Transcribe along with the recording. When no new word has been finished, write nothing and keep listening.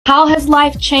How has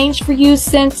life changed for you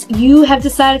since you have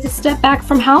decided to step back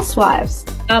from Housewives?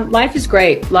 Life is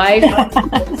great. Life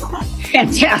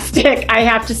fantastic, I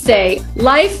have to say.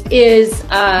 Life is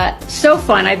so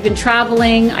fun. I've been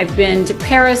traveling. I've been to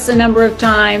Paris a number of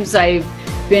times. I've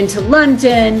been to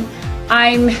London.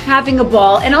 I'm having a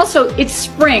ball. And also, it's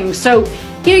spring. So,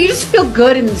 you just feel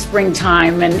good in the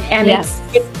springtime. And yes.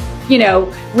 it's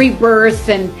rebirth.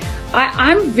 And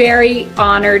I'm very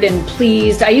honored and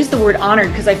pleased. I use the word honored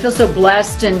because I feel so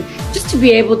blessed, and just to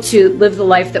be able to live the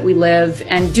life that we live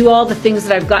and do all the things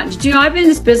that I've gotten to do. I've been in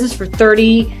this business for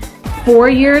 34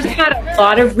 years. I've had a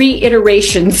lot of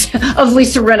reiterations of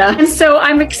Lisa Rinna. And so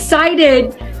I'm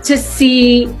excited to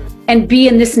see and be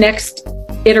in this next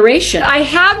iteration. I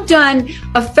have done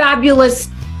a fabulous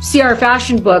CR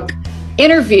Fashion Book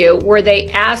interview where they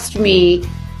asked me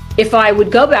if I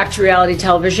would go back to reality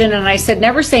television, and I said,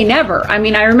 never say never. I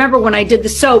mean, I remember when I did the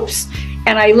soaps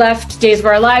and I left Days of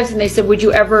Our Lives, and they said, would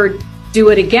you ever do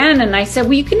it again? And I said,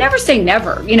 well, you can never say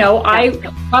never. I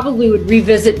probably would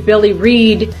revisit Billy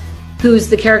Reed, who's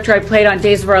the character I played on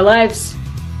Days of Our Lives,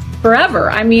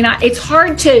 forever. I mean, it's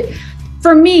hard to,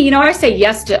 for me, I say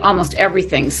yes to almost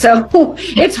everything. So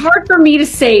it's hard for me to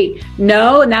say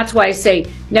no. And that's why I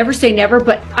say never,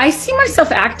 but I see myself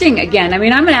acting again. I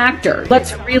mean, I'm an actor.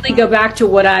 Let's really go back to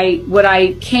what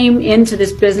I came into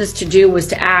this business to do, was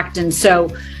to act. And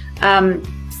so,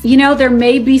 there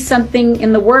may be something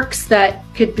in the works that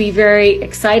could be very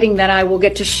exciting that I will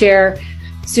get to share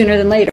sooner than later.